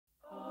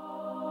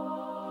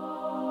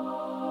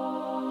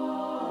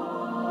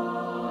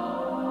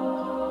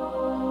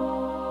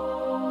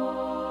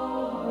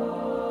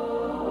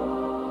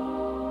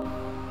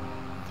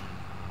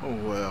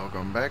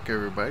Welcome back,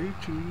 everybody,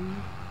 to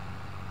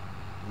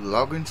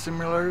Logging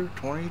Simulator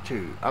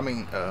 22.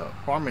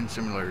 Farming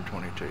Simulator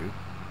 22.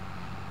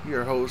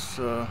 Your host,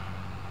 with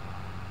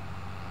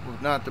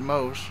not the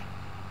most,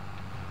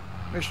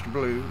 Mr.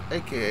 Blue,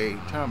 aka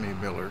Tommy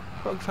Miller.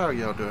 Folks, how are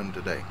y'all doing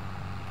today?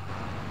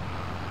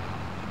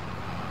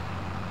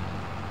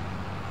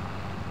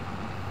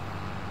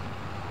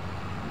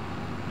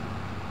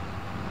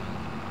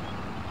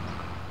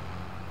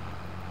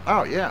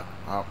 Oh yeah,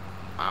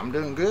 I'm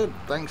doing good.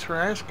 Thanks for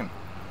asking.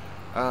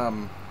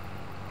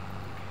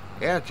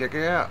 Yeah, check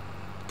it out.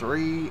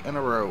 3 in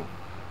a row.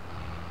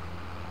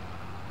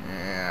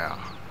 Yeah.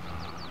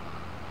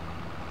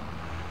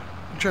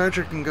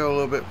 Charger can go a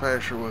little bit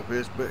faster with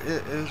this, but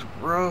it is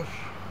rough.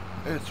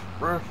 It's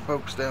rough,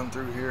 folks, down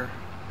through here.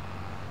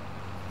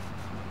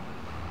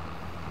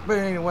 But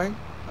anyway,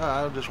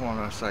 I just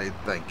want to say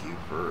thank you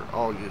for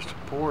all your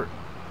support,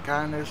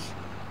 kindness,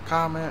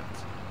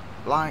 comments,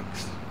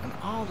 likes, and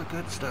all the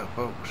good stuff,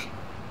 folks.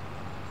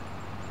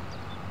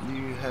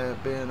 You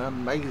have been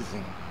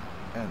amazing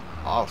and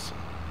awesome.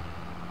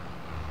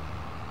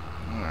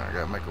 I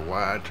gotta make a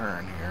wide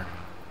turn here.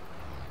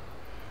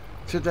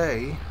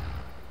 Today,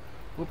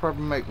 we'll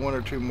probably make 1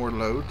 or 2 more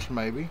loads,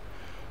 maybe.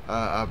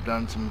 I've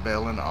done some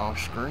belling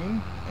off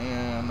screen,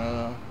 and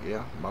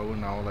yeah,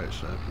 mowing all that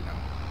stuff, you know.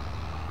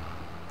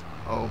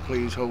 Oh,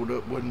 please hold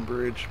up, wooden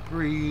bridge.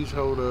 Please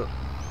hold up.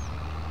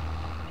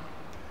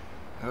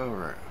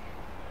 Alright.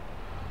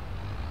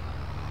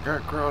 Got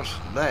across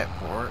that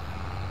part.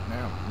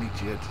 Now I'll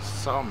meet you at the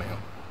sawmill.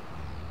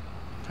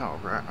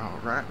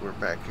 Alright, we're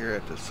back here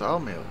at the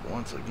sawmill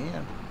once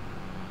again.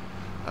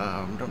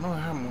 Don't know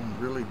how I'm going to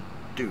really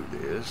do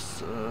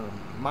this.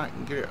 Might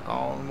get it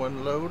all in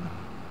one load.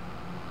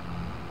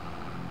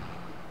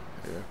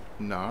 If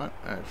not,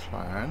 that's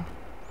fine.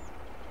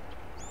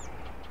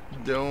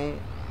 Don't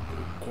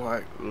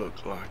quite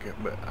look like it,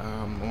 but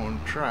I'm going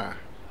to try.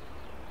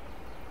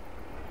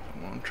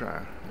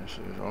 This is,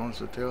 as long as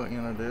the tail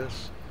end of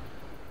this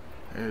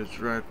is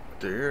right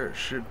there, it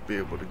should be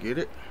able to get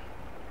it.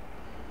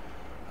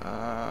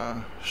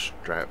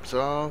 Straps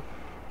off,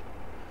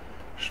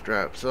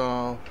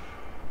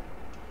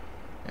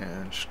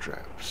 and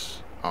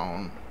straps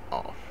on,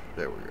 off.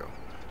 There we go.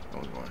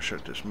 I'm going to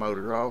shut this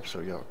motor off so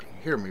y'all can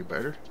hear me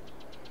better.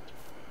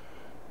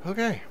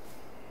 Okay.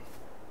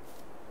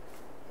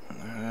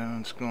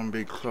 And it's going to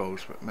be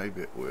close, but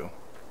maybe it will.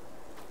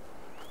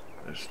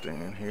 Let's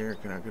stand here.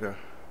 Can I get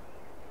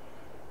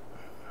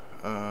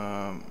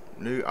a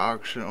new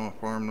auction on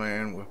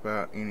farmland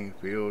without any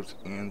fields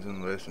ends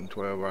in less than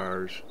 12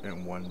 hours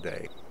in 1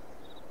 day?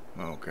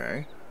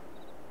 Okay.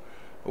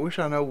 I wish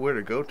I know where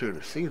to go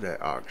to see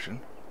that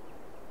auction.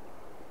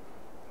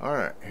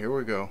 Alright, here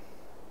we go.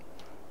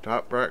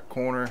 Top right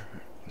corner,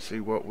 and see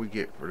what we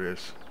get for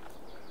this.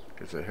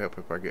 Guess it'll help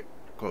if I get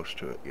close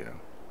to it, you know.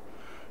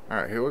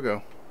 Alright, here we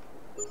go.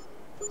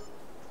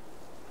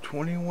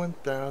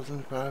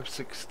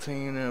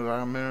 21,516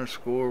 environmental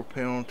score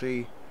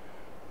penalty.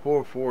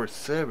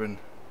 447.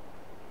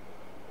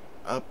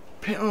 A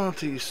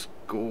penalty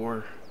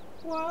score.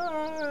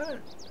 What?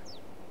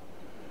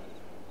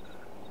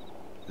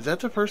 Is that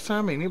the first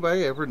time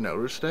anybody ever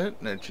noticed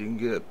that you can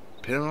get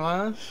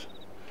penalized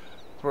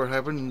for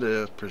having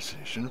the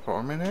precision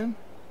farming in?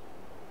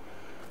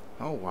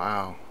 Oh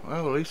wow.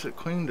 Well, at least it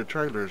cleaned the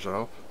trailers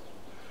off.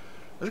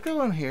 Let's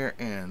go in here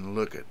and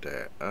look at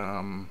that.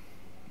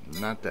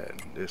 Not that.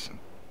 Listen.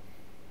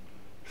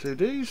 See,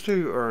 these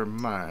two are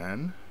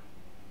mine.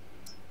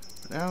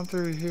 Down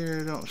through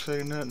here, don't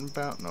say nothing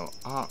about no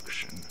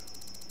auction.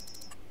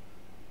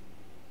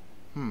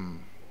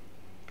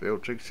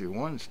 Field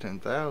 61's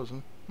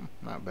 10,000.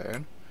 Not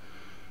bad.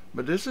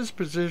 But this is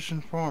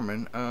precision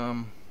farming.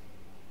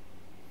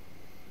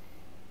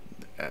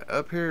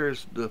 Up here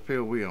is the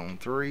field we own,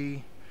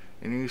 3.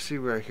 And you see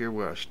right here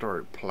where I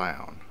started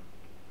plowing.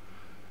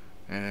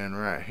 And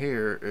right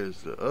here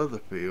is the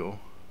other field.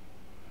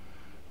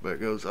 But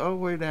it goes all the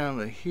way down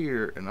to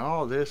here, and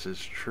all this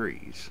is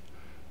trees,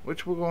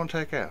 which we're going to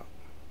take out.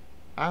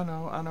 I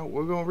know,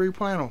 we're going to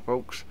replant them,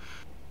 folks.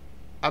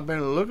 I've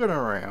been looking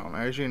around.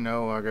 As you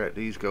know, I got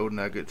these gold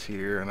nuggets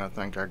here, and I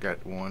think I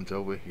got the ones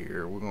over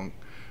here. We're going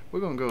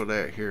to go to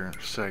that here in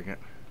a second.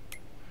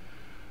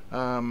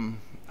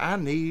 I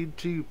need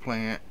to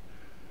plant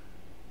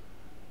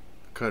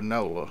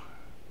canola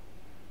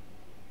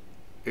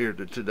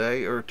either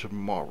today or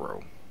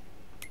tomorrow.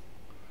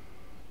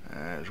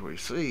 As we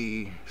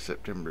see,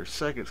 September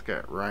 2nd's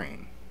got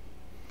rain.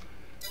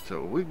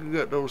 So if we could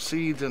get those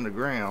seeds in the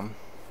ground,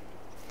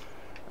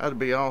 that'd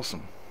be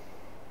awesome.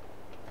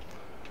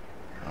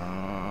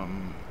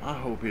 I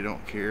hope you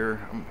don't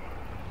care.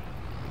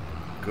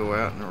 Go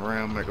out and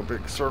around, make a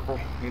big circle.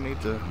 He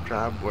needs a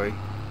driveway.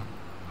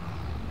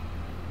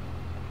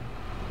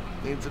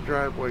 Needs a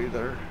driveway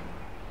there.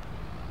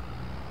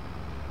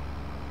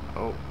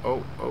 Oh.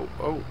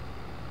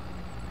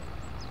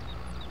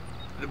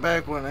 The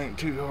back one ain't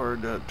too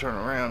hard to turn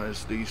around.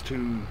 It's these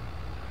two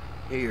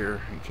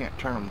here. You can't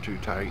turn them too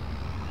tight.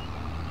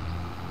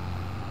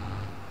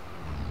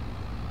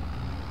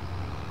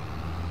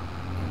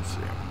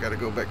 gotta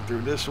go back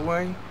through this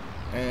way.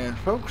 And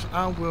folks,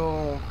 I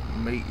will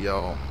meet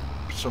y'all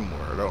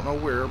somewhere. I don't know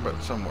where,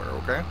 but somewhere,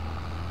 okay?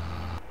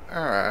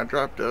 Alright, I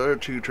dropped the other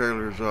 2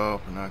 trailers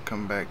off, and I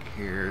come back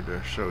here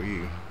to show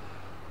you.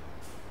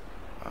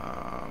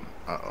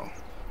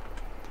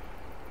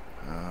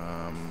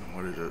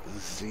 What is it?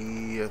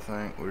 Z, I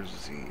think. Where's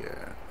Z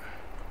at?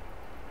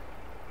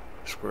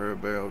 Square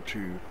bell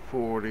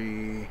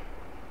 240. I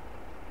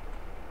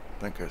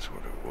think that's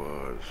what it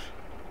was.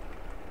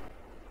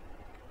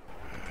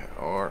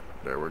 Or,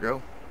 there we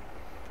go.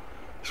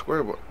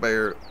 Square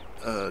bell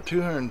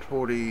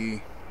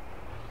 240.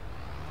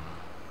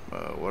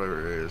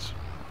 Whatever it is.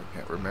 I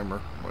can't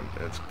remember what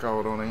it's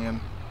called on the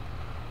end.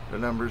 The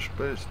numbers,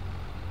 but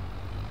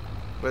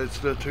it's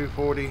the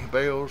 240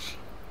 bells,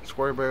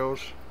 square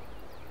bells.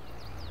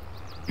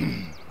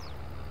 I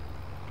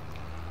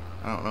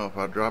don't know if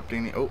I dropped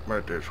any. Oh,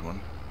 right there's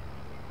one.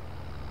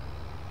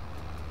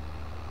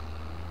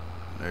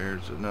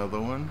 There's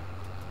another one.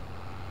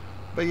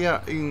 But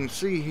yeah, you can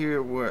see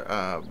here where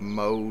I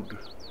mowed.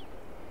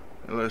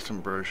 I left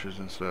some brushes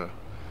and stuff.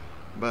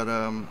 But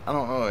I don't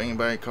know if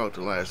anybody caught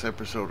the last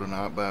episode or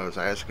not, but I was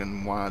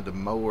asking why the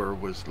mower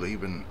was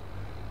leaving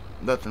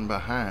nothing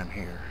behind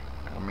here.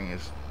 I mean,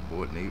 it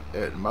wouldn't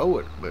even mow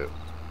it, but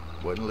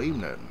wouldn't leave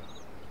nothing.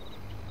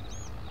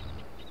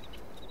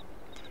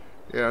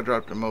 Yeah, I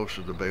dropped most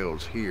of the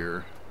bales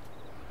here,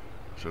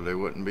 so they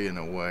wouldn't be in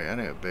the way. I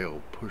need a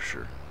bale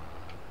pusher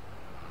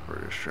for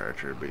this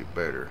tractor to be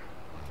better.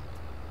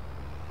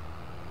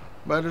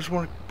 But I just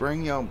want to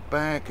bring y'all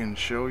back and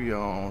show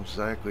y'all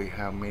exactly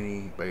how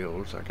many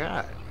bales I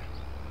got.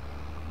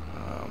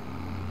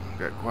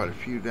 Got quite a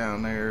few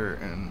down there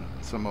and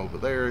some over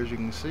there, as you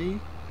can see.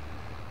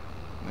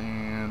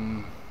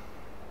 And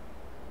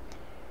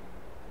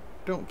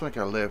don't think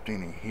I left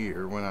any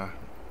here. When I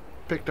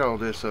picked all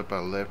this up, I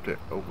left it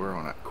over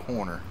on that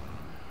corner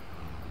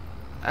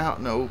out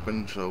in the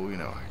open, so you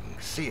know I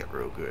can see it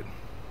real good.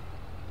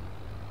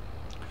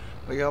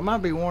 But y'all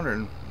might be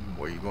wondering,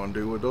 what are you going to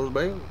do with those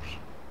bales?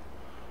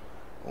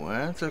 Well,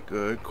 that's a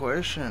good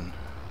question.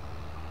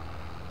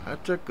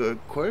 That's a good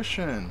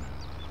question.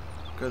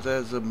 Because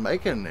as of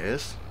making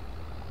this,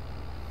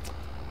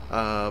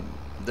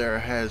 there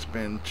has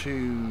been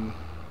 2.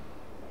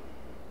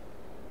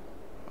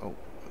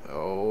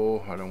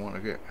 Oh, I don't want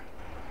to get.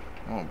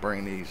 I want to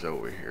bring these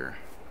over here.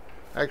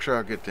 Actually,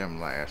 I'll get them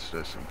last,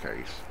 just in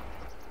case.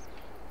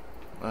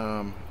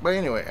 But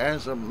anyway,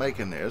 as of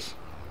making this,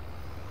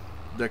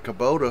 the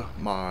Kubota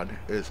mod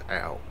is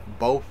out.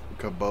 Both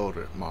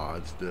Kubota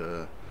mods,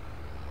 the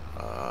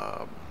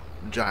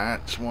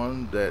Giants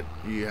one that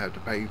you have to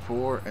pay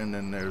for, and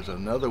then there's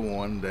another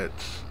one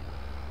that's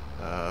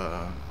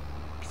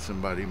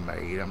somebody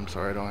made. I'm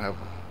sorry, I don't have.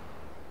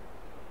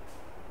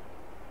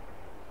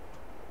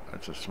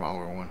 That's a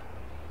smaller one,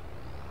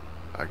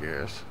 I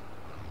guess.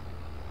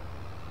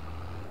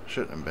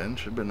 Shouldn't have been.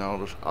 Should have been all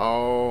this.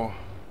 Oh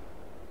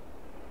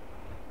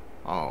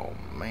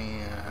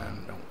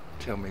man! Don't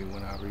tell me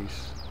when I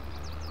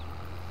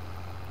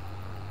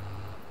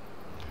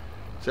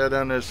So I've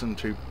done this in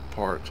 2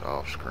 parts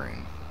off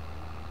screen.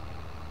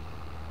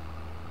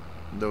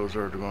 Those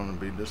are going to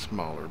be the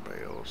smaller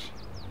bales.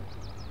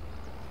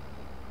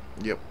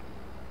 Yep.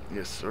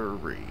 Yes,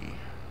 sirree.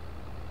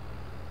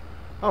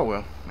 Oh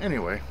well.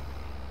 Anyways,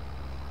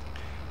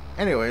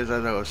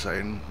 as I was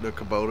saying, the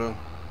Kubota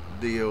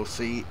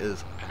DLC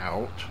is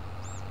out,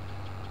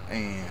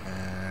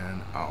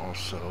 and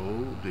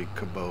also the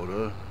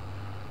Kubota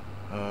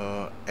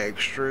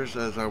extras,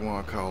 as I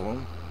want to call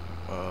them.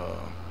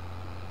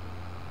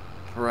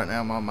 For right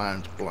now, my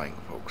mind's blank,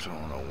 folks. I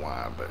don't know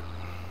why, but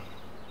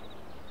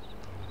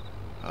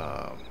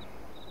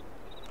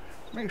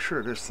make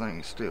sure this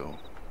thing's still.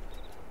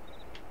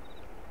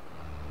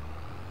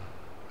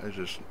 It's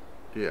just,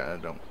 yeah, I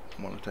don't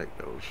want to take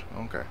those.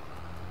 Okay.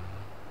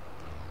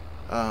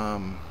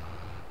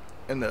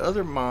 And the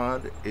other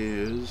mod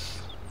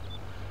is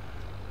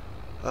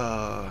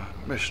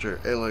Mr.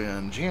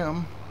 Alien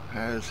Jim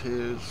has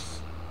his,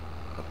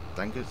 I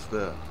think it's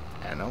the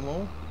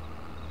animal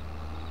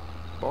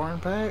barn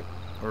pack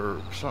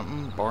or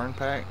something, barn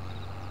pack.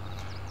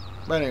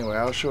 But anyway,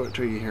 I'll show it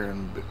to you here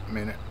in a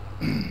minute.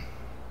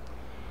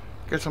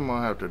 Guess I'm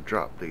gonna have to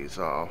drop these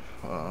off.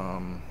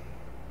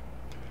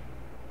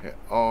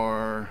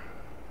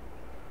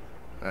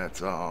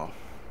 That's off,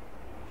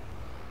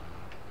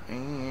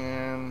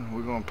 and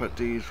we're gonna put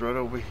these right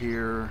over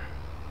here.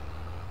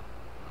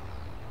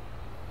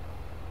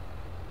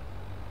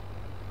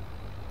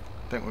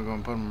 I think we're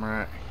gonna put them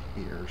right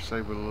here,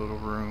 save a little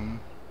room.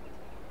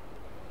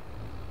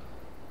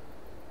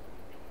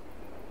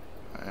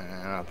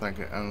 And I think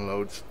it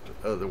unloads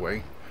the other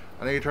way.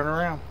 I need to turn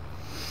around.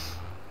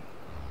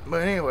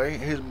 But anyway,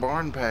 his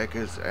barn pack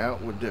is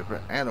out with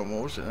different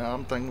animals, and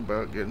I'm thinking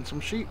about getting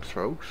some sheep,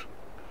 folks.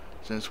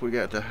 Since we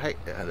got the hay,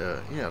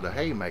 the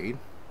hay made.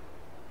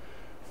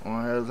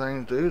 One of the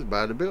things to do is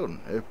buy the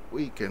building if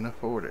we can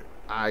afford it.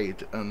 I get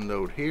to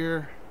unload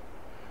here.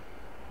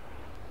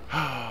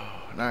 Now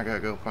I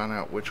gotta go find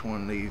out which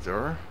one these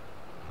are.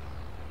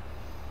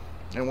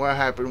 And what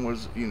happened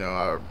was, you know,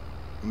 I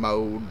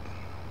mowed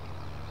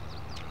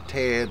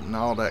Ted and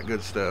all that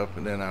good stuff,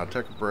 and then I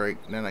took a break,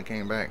 and then I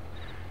came back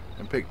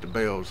and picked the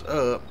bales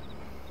up,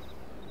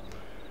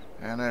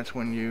 and that's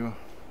when you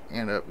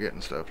end up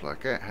getting stuff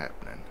like that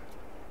happening.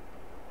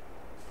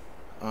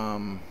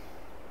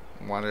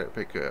 Why did it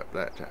pick up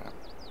that time?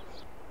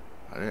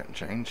 I didn't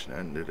change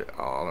nothing. Did it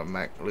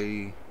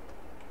automatically?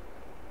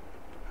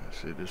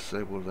 Let's see,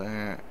 disable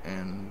that,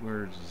 and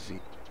where's Z?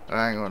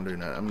 I ain't gonna do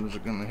that. I'm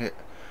just gonna hit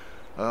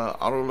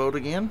auto load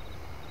again.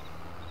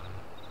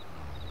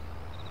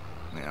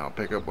 And I'll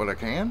pick up what I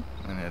can,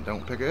 and it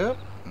don't pick up,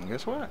 and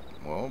guess what?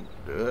 Well,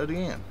 do it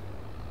again.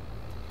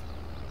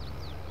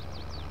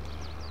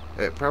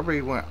 It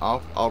probably went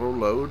off auto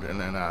load,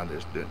 and then I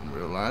just didn't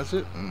realize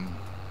it, and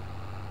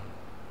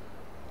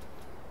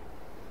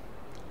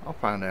I'll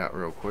find out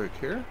real quick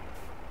here.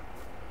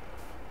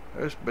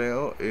 This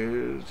bale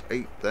is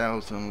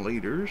 8,000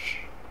 liters.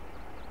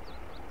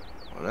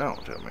 Well, that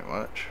don't tell me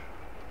much.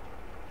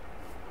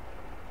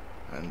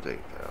 And 8,000.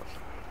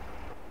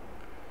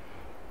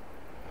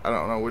 I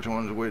don't know which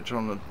one's which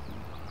on the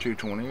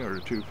 220 or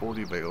the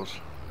 240 bales.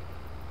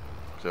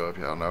 So if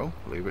y'all know,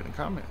 leave it in the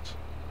comments.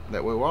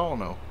 That way we'll all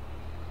know.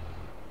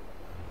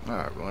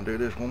 Alright, we're going to do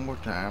this one more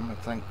time. I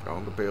think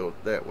all the bales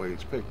that way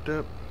is picked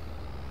up.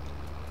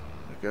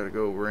 I got to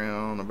go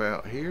around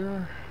about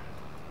here.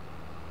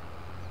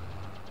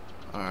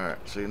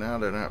 Alright, see now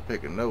they're not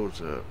picking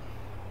those up.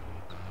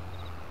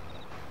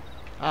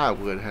 I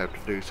would have to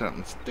do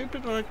something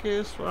stupid like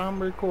this while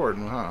I'm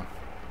recording, huh?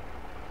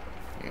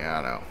 Yeah,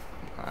 I know.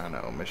 I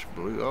know, Mr.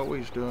 Blue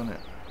always doing it.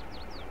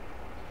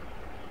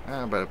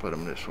 I better put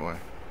them this way.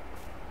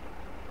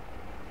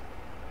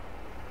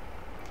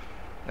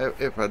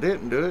 If I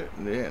didn't do it,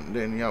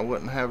 then y'all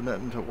wouldn't have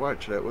nothing to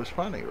watch that was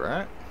funny,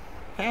 right?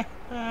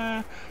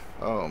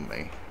 Oh,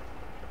 me.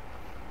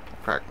 I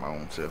crack my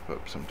own self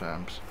up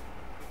sometimes.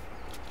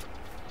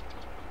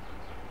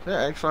 It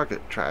acts like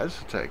it tries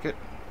to take it.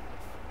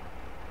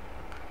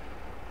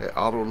 It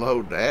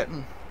auto-load that,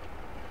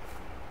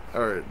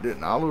 or it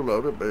didn't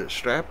auto-load it, but it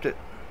strapped it.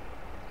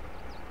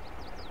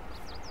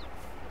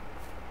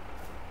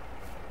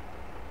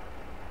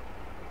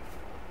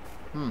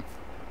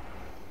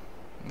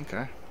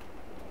 Okay.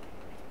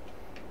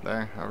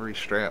 There, I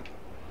restrapped.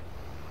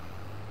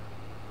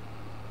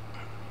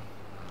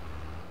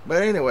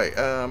 But anyway,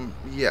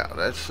 yeah,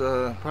 that's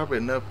probably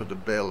enough of the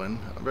baling.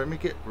 Let me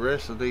get the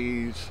rest of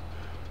these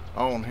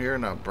on here,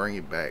 and I'll bring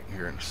you back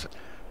here in a second.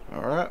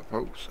 Alright,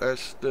 folks,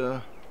 that's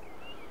the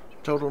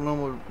total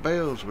number of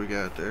bales we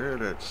got there.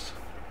 That's,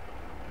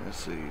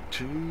 let's see,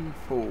 2,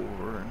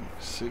 4,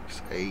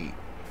 6, 8,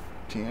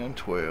 10,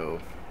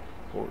 12,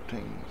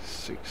 14,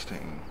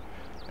 16,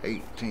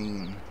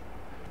 18,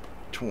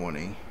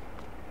 20,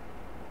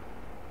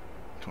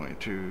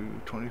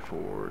 22,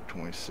 24,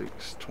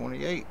 26,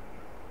 28.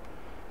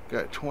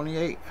 Got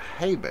 28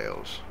 hay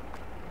bales.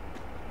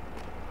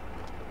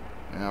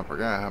 And I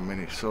forgot how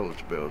many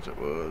silage bales it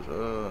was.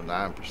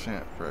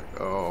 9%.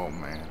 Oh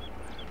man.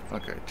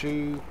 Okay,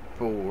 2,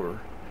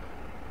 4,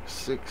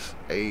 6,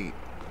 8,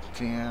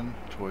 10,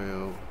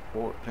 12,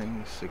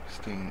 14,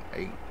 16,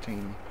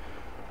 18,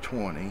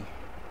 20,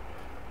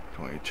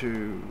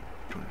 22,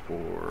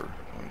 24,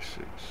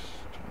 26,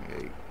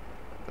 28,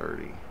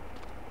 30,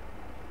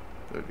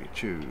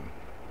 32,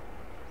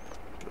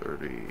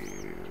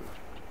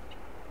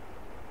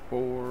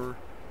 34,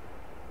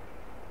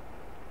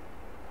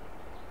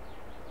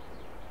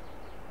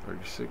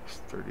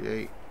 36,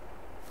 38,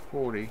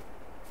 40,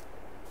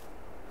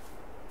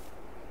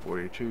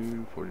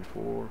 42,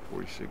 44,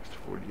 46,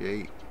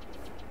 48,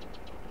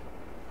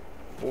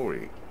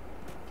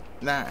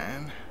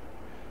 49,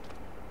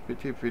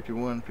 50,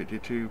 51,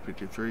 52,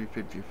 53,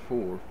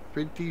 54,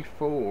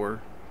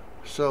 54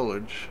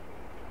 silage.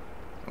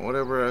 And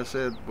whatever I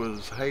said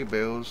was hay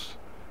bales,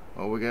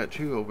 well, we got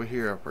 2 over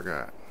here I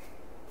forgot.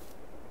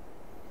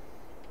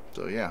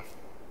 So yeah,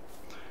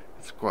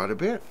 it's quite a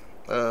bit.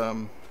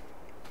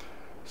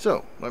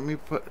 So let me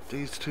put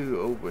these 2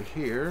 over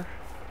here,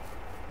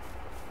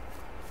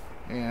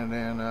 and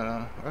then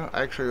well,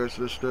 actually let's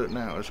just do it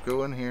now. Let's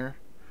go in here.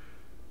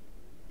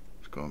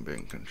 It's going to be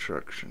in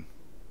construction,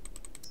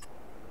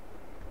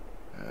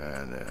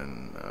 and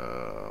then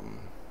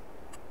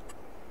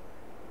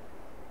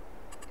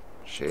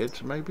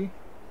sheds maybe.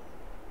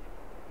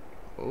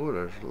 Oh,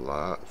 there's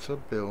lots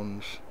of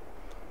buildings.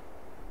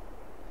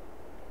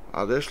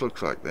 Oh, this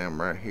looks like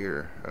them right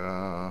here.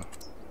 Oh,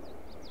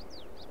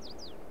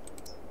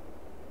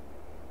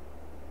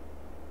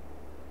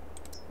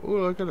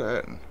 look at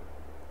that.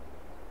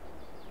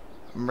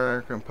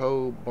 American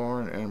pole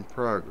barn in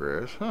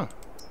progress. Huh.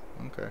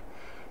 Okay.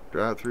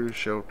 Drive-through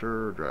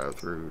shelter,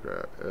 drive-through,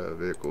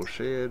 vehicle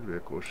shed,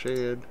 vehicle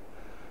shed,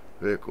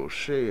 vehicle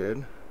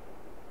shed.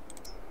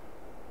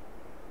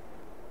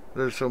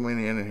 There's so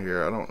many in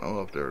here, I don't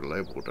know if they're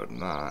labeled or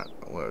not.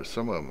 Well,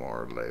 some of them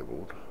are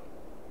labeled.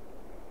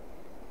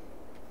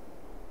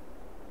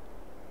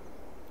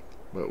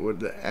 But would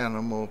the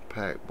animal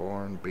pack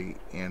barn be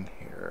in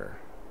here?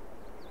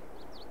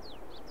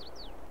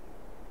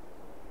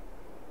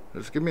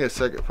 Just give me a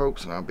second,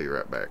 folks, and I'll be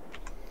right back.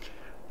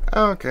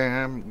 Okay,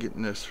 I'm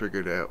getting this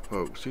figured out,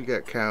 folks. You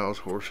got cows,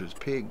 horses,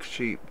 pigs,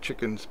 sheep,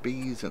 chickens,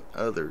 bees, and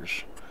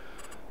others.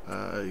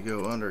 You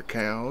go under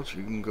cows,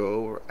 you can go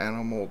over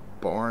animal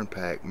barn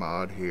pack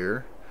mod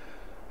here.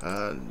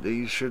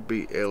 These should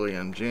be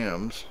alien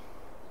gems.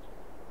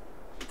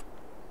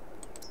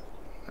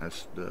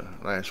 That's the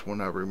last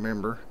one I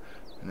remember,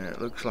 and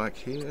it looks like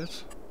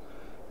his.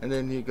 And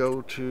then you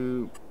go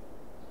to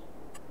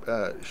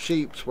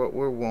sheep's what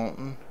we're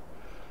wanting.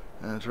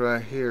 That's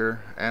right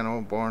here,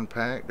 animal barn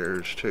pack.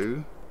 There's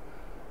 2.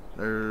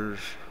 There's,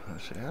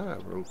 let's see, how do I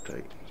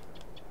rotate?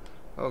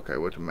 Okay,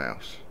 with the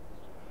mouse.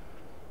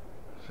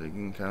 So you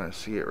can kind of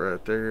see it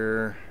right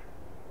there.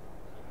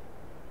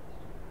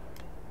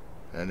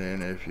 And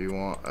then if you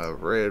want a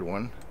red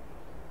one,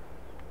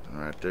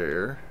 right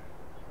there,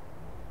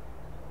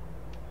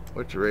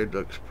 which red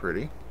looks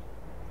pretty.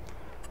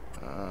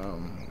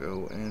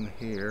 Go in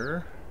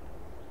here.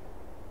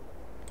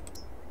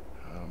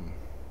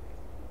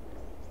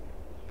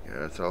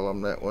 Yeah, it's all of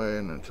them that way,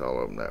 and it's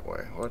all of them that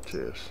way. What's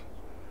this?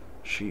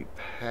 Sheep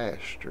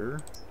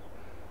pasture.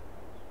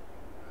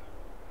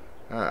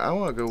 Alright, I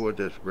want to go with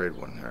this red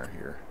one right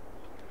here.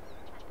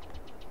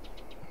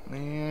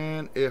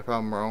 And if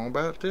I'm wrong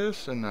about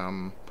this, and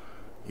I'm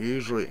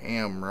usually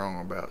am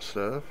wrong about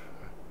stuff.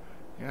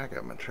 Yeah, I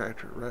got my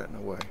tractor right in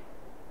the way.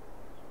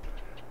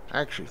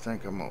 I actually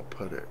think I'm going to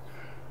put it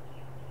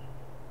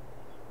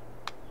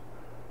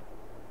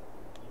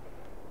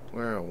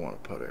where I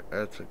want to put it.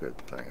 That's a good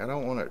thing. I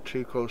don't want it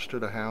too close to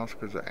the house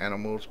because the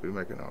animals be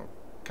making all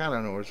kind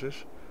of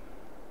noises.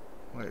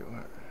 Wait,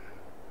 what?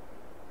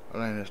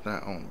 Well, then it's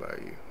not owned by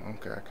you.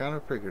 Okay, I kind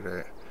of figured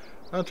that.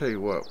 I'll tell you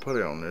what, put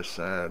it on this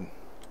side.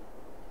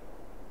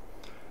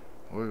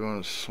 We're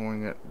going to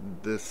swing it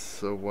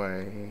this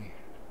way.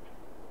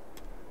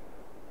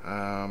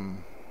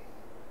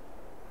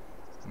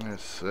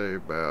 Let's say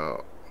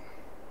about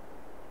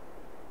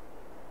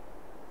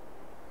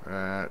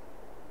right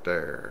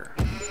there.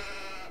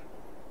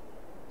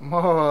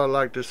 Oh, I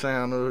like the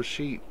sound of the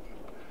sheep.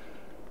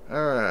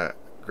 Alright,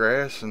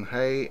 grass and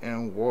hay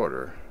and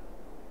water.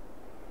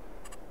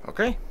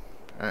 Okay,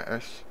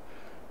 that's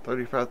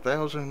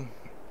 35,000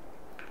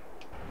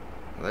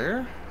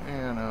 there,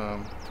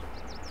 and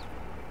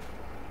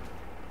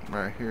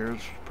right here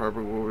is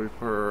probably where we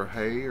put our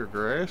hay or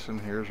grass,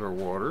 and here's our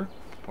water,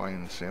 plain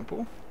and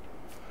simple.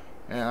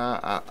 And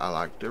I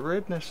like the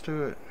redness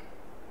to it.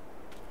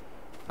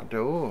 I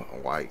do. A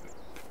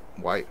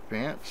white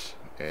fence,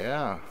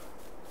 yeah.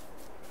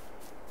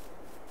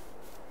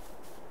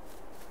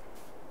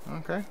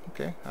 Okay,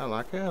 I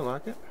like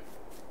it.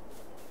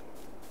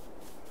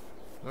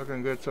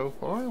 Looking good so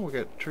far. We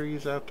got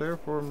trees out there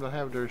for them to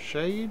have their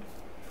shade.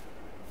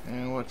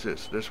 And what's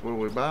this? This where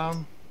we buy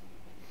them?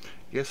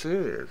 Yes, it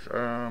is.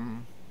 Let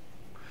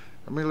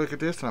me look at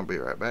this and I'll be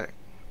right back.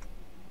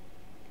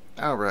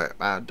 Alright,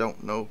 I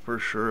don't know for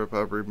sure if I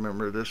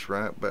remember this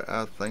right, but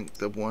I think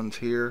the ones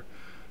here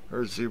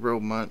are 0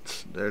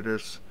 months.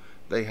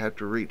 They have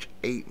to reach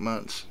 8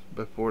 months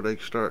before they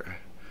start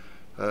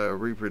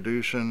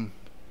reproducing.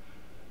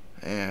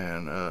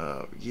 And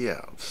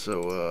yeah,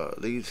 so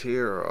these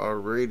here are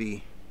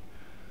already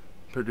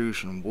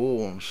producing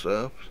wool and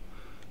stuff.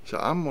 So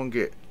I'm gonna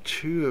get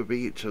 2 of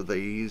each of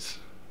these,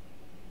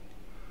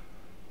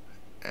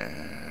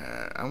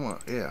 and I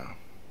want, yeah.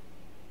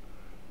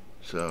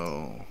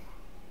 So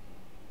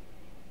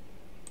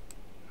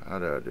how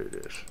do I do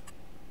this?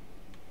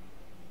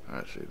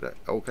 I see that.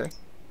 Okay,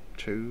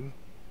 2.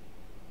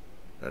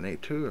 I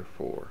need 2 or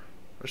 4.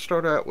 Let's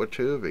start out with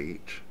 2 of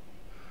each.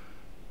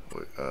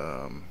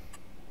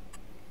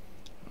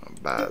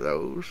 Buy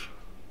those.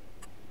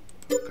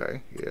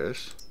 Okay,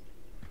 yes.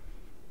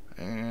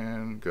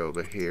 And go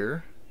to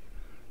here.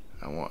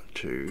 I want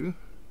 2.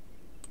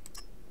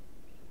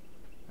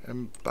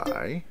 And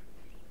buy.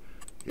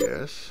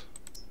 Yes.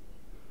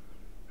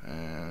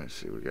 And let's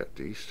see, we got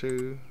these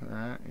 2,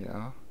 right?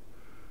 Yeah.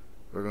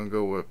 We're gonna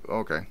go with,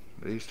 okay,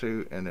 these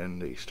 2 and then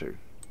these 2.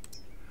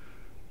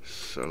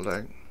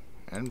 Select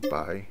and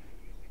buy.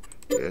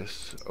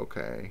 Yes,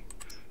 okay.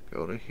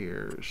 Go to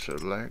here,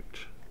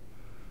 select,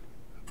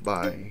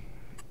 buy,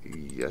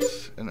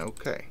 yes, and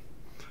okay.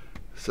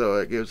 So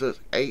it gives us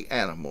 8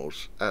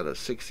 animals out of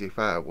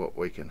 65 what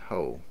we can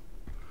hold.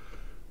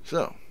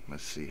 So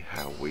let's see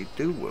how we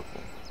do with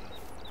them.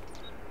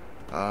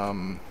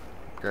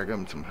 Gotta give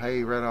them some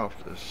hay right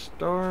off the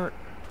start.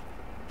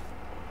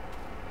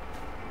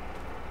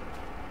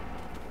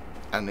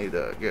 I need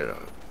to get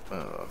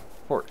a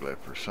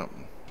forklift or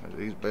something.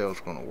 These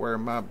bales gonna wear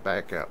my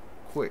back out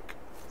quick.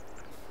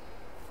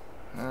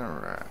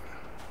 Alright.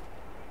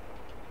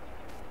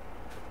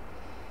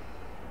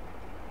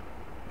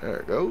 There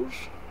it goes.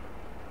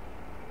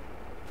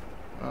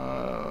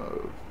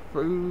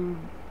 Food.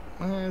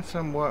 And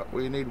somewhat.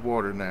 We need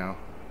water now.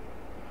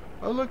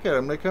 Oh, look at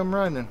them. They come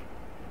running.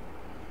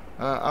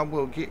 I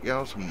will get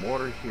y'all some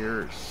water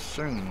here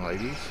soon,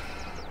 ladies.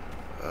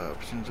 As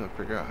soon as I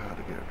figure out how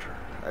to get a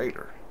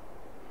trailer.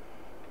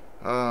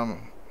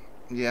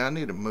 Yeah, I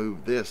need to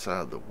move this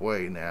out of the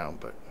way now,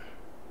 but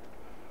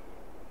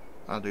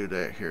I'll do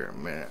that here in a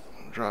minute.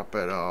 Drop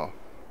that off.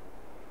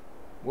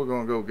 We're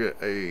gonna go get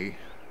a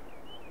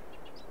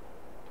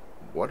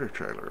water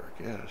trailer,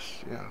 I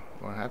guess. Yeah,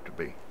 gonna have to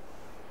be.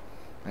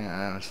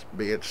 And it's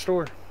be at the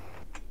store.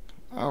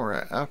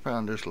 Alright, I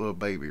found this little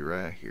baby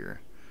right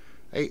here.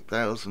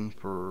 8,000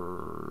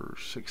 for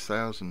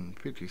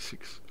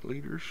 6,056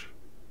 liters.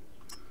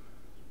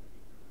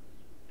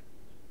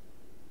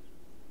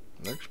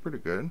 Looks pretty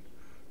good.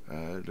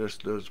 It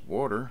just does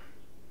water.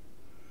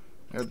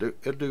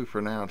 It'll do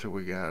for now until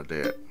we got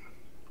that.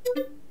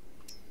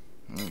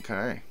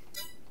 Okay.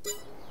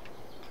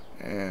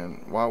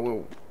 And while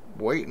we're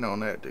waiting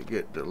on that to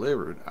get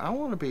delivered, I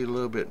want to be a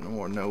little bit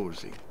more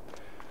nosy.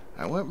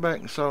 I went back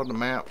and saw the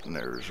map, and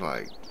there's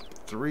like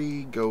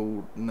 3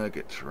 gold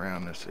nuggets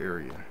around this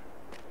area.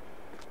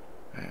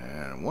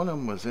 And one of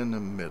them was in the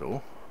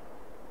middle.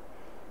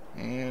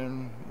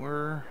 And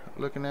we're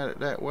looking at it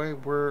that way.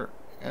 We're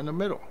in the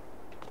middle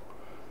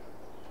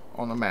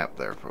on the map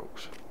there,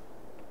 folks.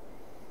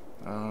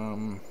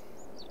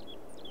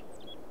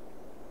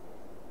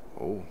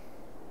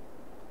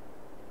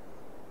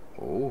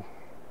 Oh,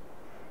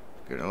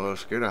 getting a little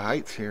scared of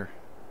heights here.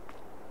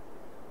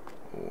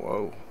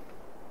 Whoa,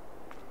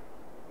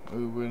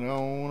 moving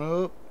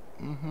on up.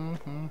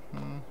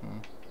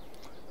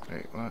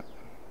 Hey, what?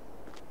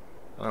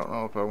 I don't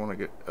know if I want to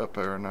get up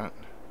there or not.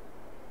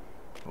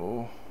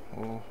 Oh,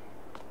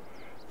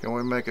 can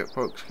we make it,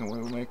 folks? Can we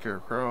make it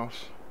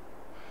across?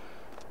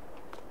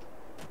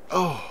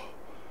 Oh,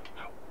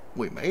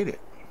 we made it.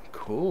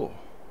 Cool.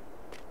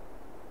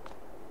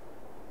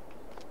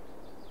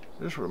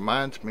 This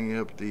reminds me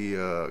of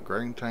the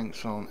grain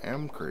tanks on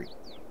M Creek.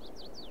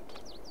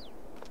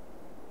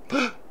 We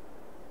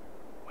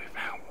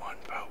found one,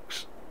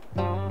 folks.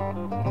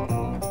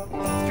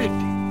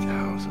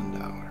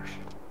 $50,000.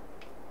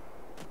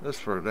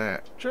 Just for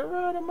that.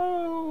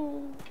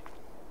 Geronimo!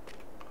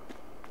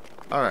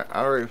 Alright,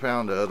 I already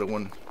found the other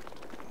one.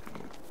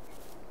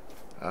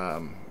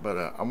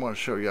 But I'm going to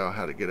show y'all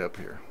how to get up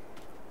here.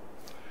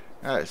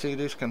 Alright, see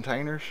these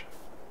containers?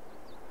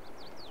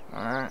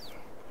 Alright.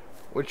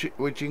 Which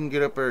you can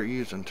get up there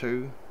using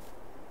too.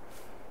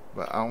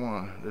 But I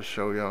want to just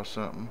show y'all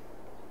something.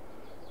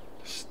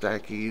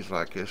 Stackies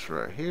like this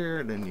right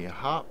here. Then you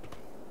hop,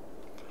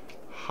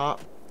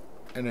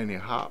 and then you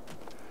hop,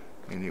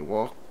 and you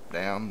walk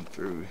down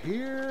through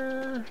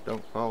here.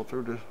 Don't fall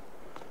through the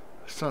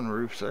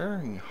sunroofs there.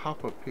 And you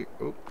hop up here.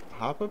 Oh,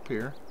 hop up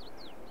here.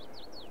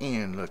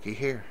 And looky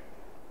here.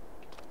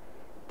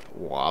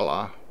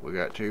 Voila, we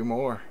got 2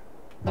 more.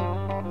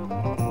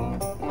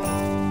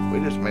 We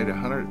just made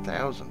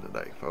 100,000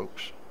 today,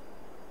 folks.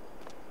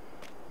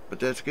 But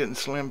that's getting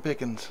slim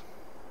pickings.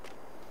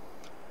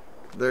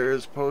 There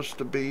is supposed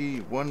to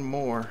be one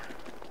more.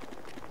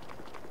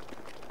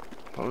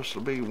 Supposed to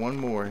be one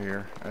more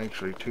here.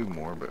 Actually 2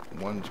 more, but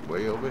one's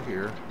way over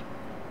here.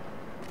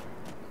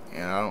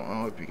 And I don't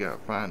know if you gotta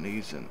find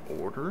these in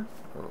order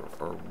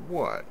or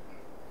what.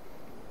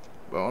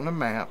 But on the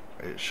map,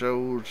 it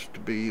shows to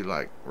be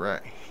like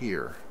right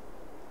here.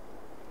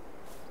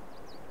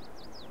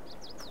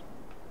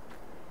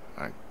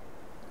 I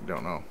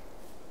don't know.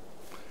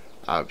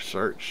 I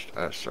searched,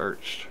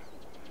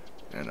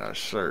 and I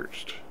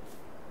searched.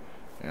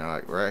 And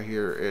like right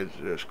here is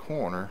this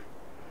corner.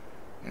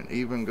 And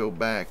even go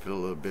back a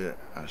little bit.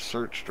 I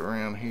searched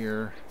around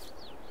here.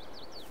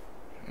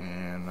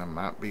 And I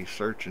might be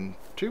searching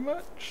too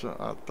much. So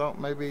I thought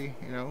maybe,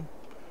 you know,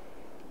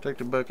 take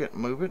the bucket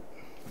and move it.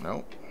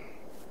 Nope.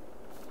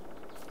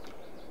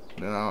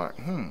 Then I'm like,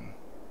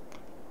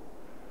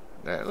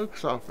 that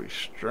looks awfully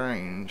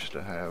strange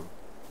to have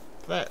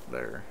that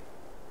there.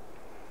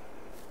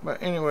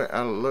 But anyway,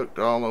 I looked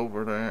all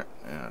over that,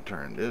 and I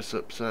turned this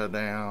upside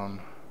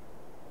down.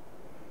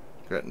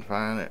 Couldn't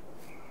find it.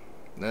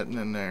 Nothing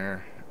in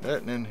there.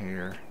 Nothing in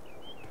here.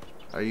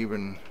 I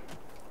even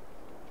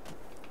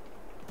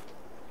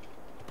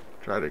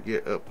tried to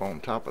get up on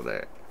top of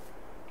that.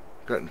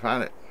 Couldn't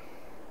find it.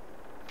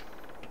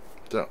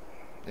 So,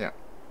 yeah.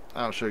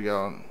 I'll show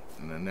y'all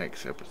in the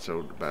next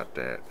episode about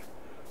that.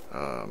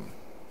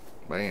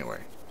 But anyway,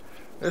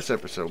 this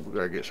episode we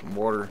gotta get some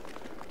water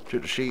to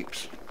the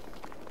sheeps.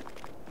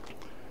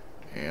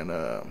 And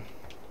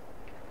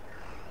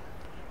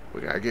we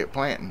gotta get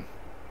planting.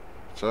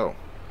 So,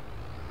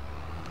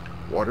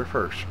 water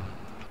first.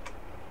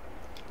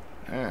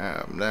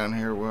 I'm down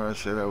here where I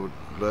said I would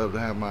love to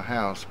have my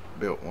house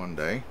built one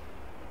day.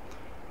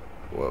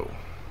 Whoa.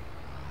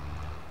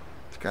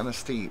 It's kind of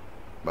steep,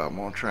 but I'm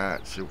gonna try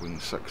it, see if we can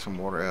suck some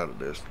water out of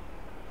this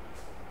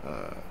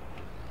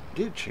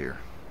ditch here.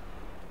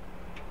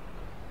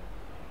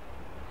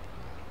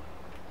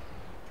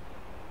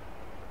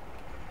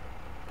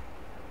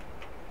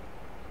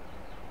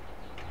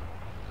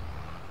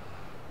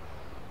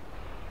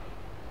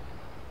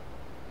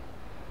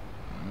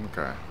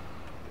 Okay.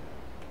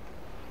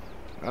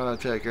 I'll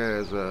take it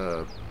as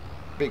a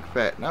big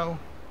fat no,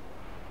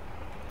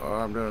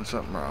 or I'm doing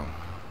something wrong.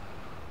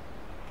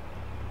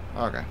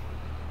 Okay.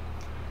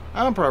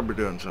 I'm probably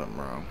doing something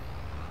wrong.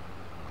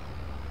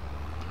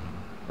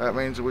 That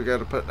means we got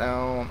to put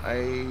down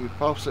a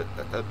faucet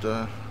at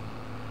the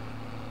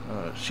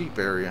sheep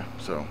area.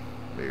 So,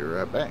 be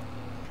right back.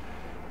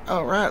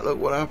 Alright, look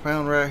what I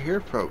found right here,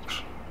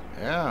 folks.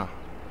 Yeah.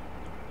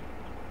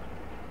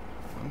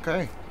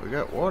 Okay, we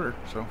got water,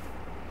 so.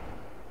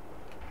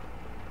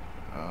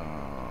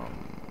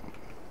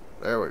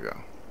 There we go.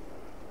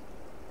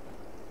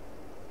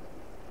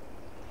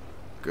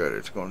 Good,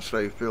 it's going to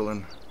stay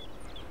filling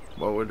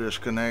while we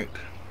disconnect.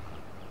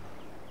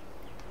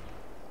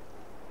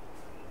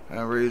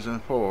 And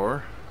reason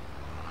for,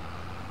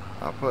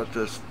 I put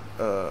this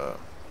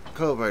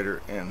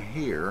cultivator in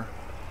here,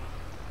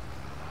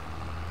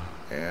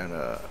 and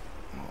I'll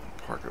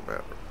park it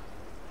about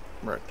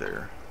right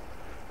there.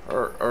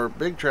 Our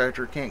big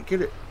tractor can't get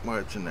it while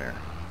it's in there.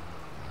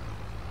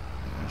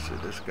 And see,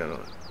 this got a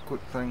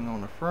quick thing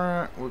on the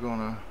front. We're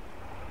gonna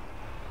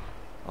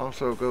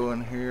also go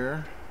in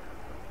here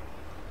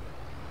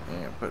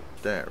and put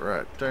that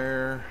right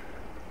there.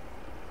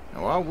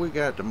 Now, while we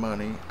got the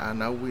money, I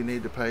know we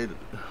need to pay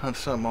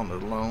some on the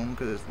loan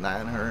because it's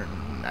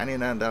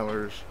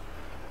 $999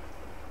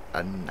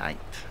 a night,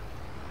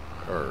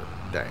 or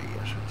day,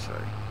 I should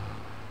say.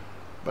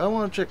 But I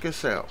want to check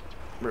this out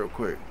real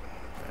quick.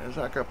 There's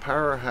like a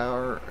power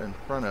hour in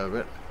front of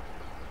it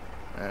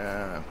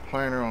and a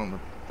planter on the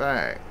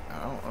back.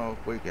 I don't know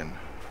if we can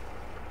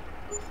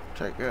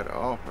take that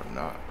off or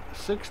not.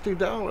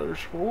 $60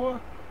 for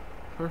what?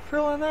 For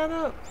filling that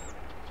up?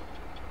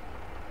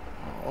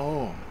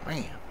 Oh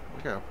man,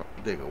 we gotta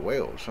dig a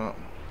well or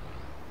something.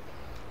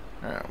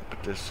 Alright,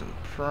 put this in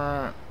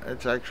front.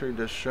 It's actually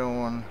just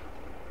showing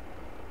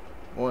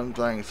one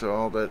thing, so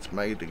all that's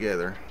made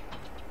together.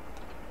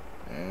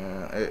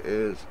 And it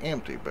is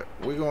empty, but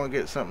we're gonna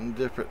get something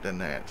different than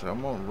that. So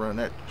I'm gonna run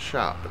that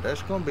shop, but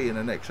that's gonna be in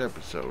the next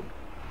episode.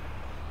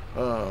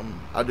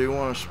 I do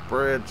want to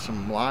spread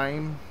some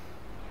lime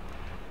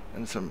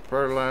and some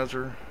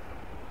fertilizer.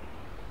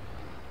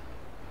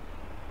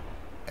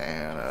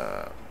 And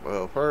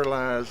well,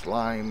 fertilize,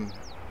 lime,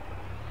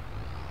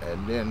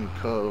 and then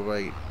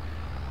cultivate,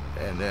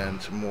 and then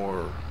some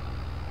more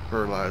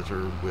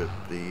fertilizer with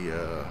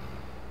the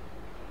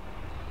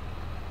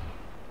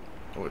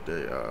what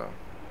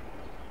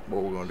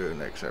we're gonna do in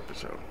the next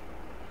episode.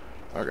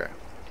 Okay,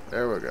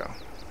 there we go.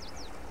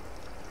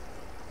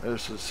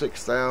 This is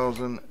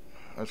 6,000.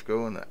 Let's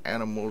go into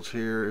animals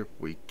here if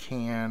we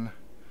can.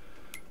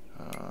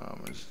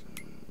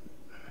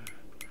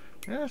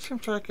 Yeah, it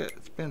seems like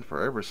it's been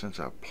forever since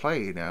I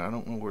played. Now, I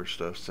don't know where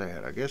stuff's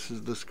at. I guess it's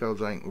just because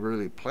I ain't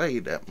really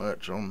played that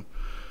much on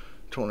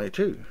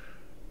 22.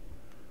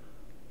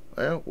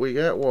 Well, we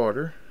got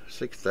water,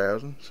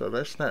 6,000, so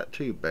that's not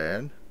too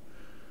bad.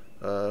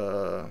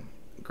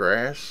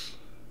 Grass,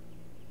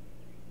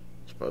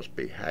 it's supposed to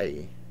be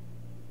hay.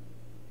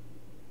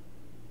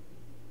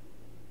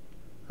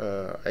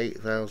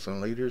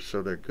 8,000 liters,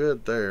 so they're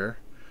good there.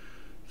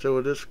 So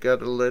we just got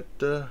to let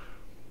the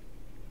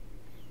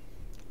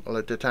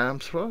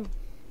times flow.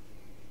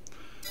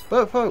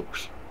 But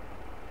folks,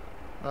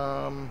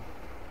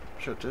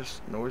 shut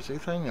this noisy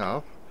thing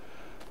off.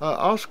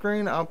 Off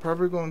screen, I'm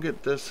probably gonna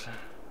get this.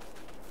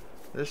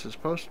 This is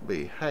supposed to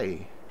be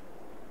hay.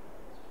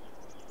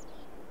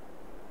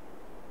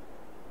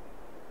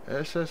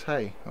 It says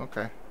hay.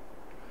 Okay.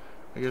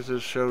 I guess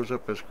this shows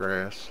up as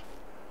grass.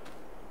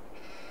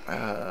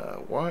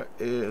 What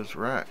is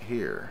right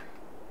here?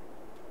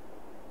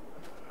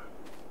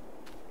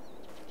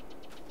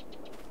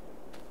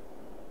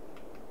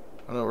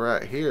 I know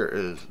right here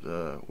is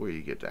where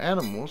you get the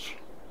animals.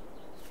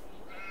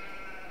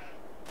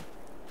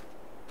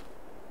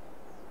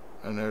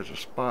 And there's a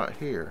spot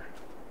here.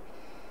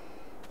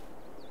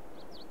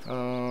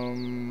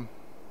 I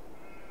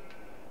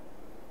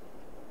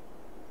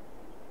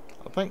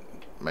think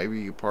maybe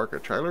you park a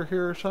trailer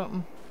here or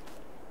something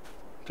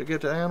to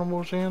get the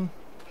animals in.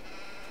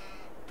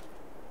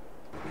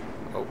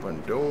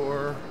 Open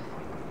door.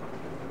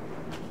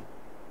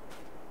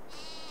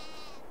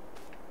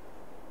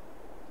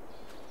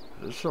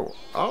 So,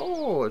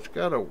 oh, it's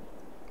got a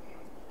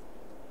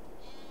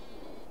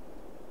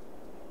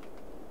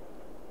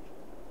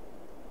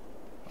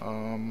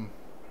hang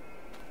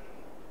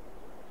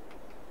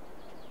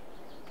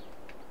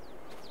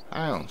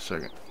on a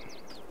second.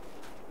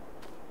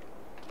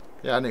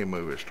 Yeah, I need to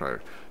move this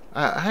trailer.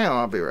 Hang on,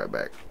 I'll be right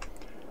back.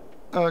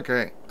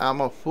 Okay,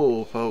 I'm a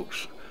fool,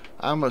 folks.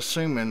 I'm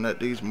assuming that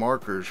these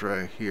markers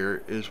right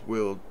here is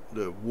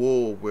the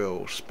wool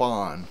will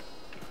spawn.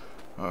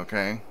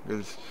 Okay,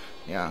 because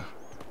yeah,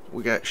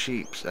 we got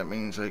sheeps. That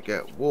means they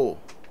got wool.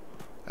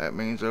 That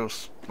means they'll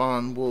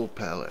spawn wool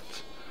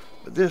pellets.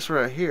 But this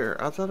right here,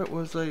 I thought it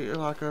was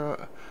I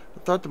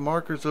thought the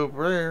markers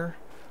over there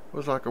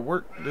was like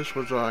this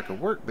was like a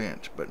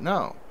workbench, but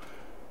no.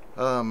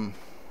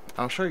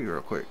 I'll show you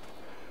real quick.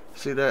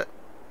 See that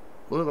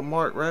little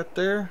mark right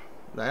there?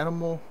 The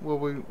animal, where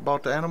we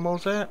bought the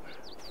animals at?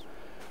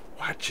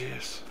 Watch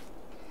this.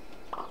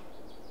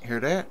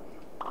 Hear that?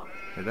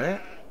 Hear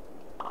that?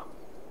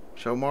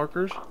 Show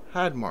markers,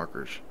 hide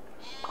markers.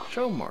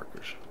 show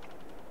markers.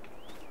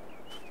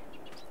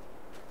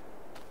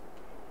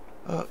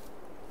 The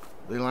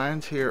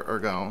lines here are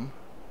gone.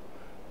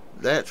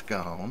 That's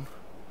gone.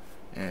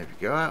 And if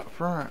you go out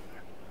front,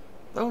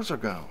 those are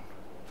gone.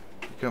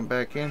 You come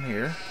back in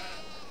here,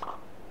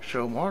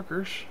 show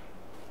markers,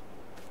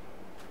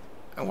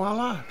 and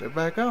voila, they're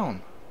back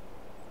on.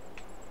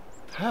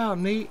 How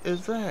neat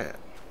is that?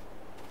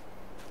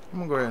 I'm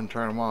gonna go ahead and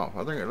turn them off.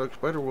 I think it looks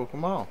better with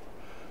them off.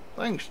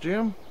 Thanks,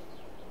 Jim.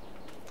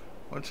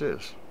 What's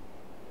this?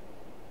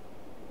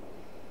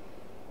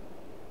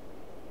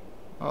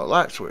 Oh,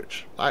 light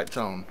switch. Lights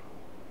on.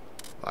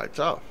 Lights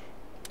off.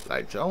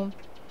 Lights on.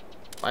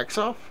 Wax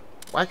off.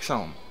 Wax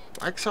on.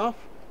 Wax off.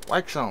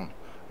 Wax on.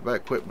 I better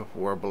quit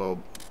before I blow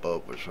a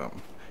bulb or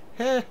something.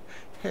 Heh,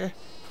 heh,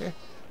 heh.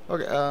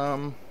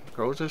 Okay,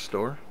 close this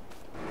door.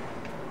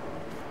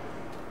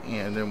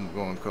 And then we're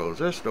going to close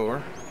this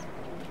door.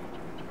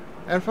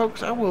 And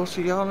folks, I will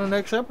see y'all in the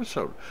next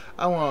episode.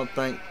 I want to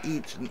thank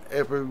each and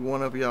every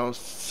one of y'all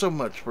so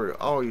much for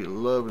all your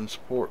love and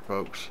support,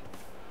 folks.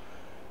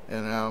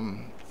 And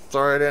I'm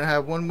sorry I didn't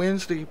have one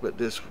Wednesday, but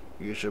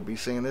you should be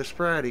seeing this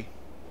Friday,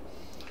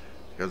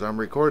 because I'm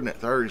recording it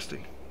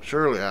Thursday.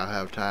 Surely I'll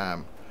have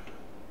time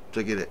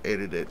to get it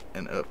edited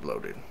and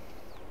uploaded.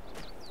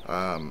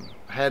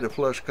 Had to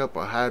flush a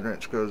couple of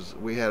hydrants because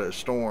we had a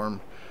storm,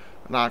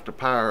 knocked the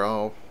power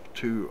off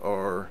to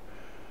our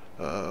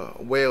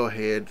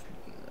wellhead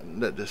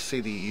that the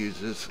city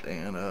uses,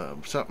 and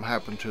something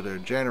happened to their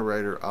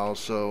generator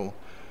also,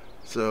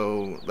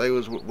 so they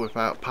was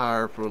without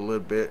power for a little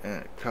bit,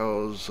 and it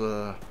caused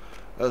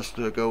us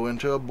to go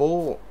into a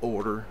boil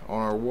order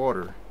on our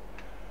water.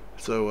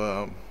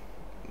 So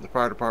the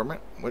fire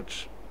department,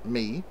 which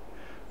me,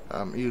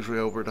 I'm usually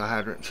over the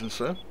hydrants and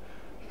stuff,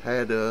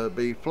 had to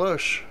be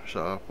flush,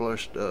 so I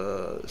flushed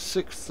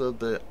 6 of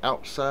the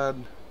outside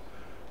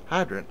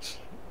hydrants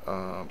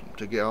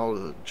to get all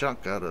the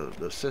junk out of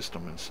the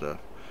system and stuff.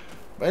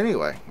 But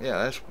anyway,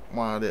 yeah, that's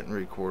why I didn't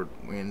record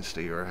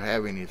Wednesday or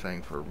have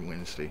anything for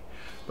Wednesday.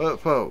 But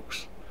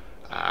folks,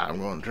 I'm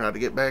going to try to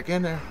get back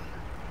in there,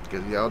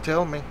 because y'all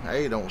tell me,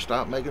 hey, don't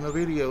stop making the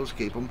videos,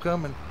 keep them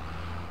coming.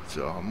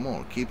 So I'm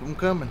going to keep them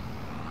coming.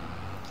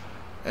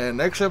 And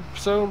next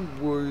episode,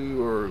 we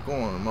are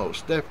going to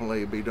most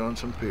definitely be doing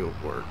some field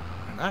work.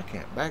 And I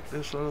can't back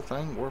this little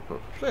thing worth a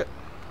flip.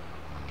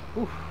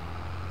 Whew.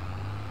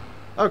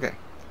 Okay,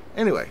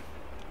 anyway,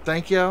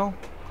 thank y'all.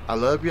 I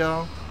love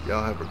y'all.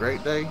 Y'all have a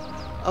great day,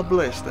 a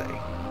blessed day.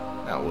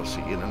 Now we'll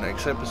see you in the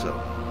next episode.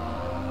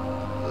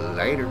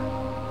 Later.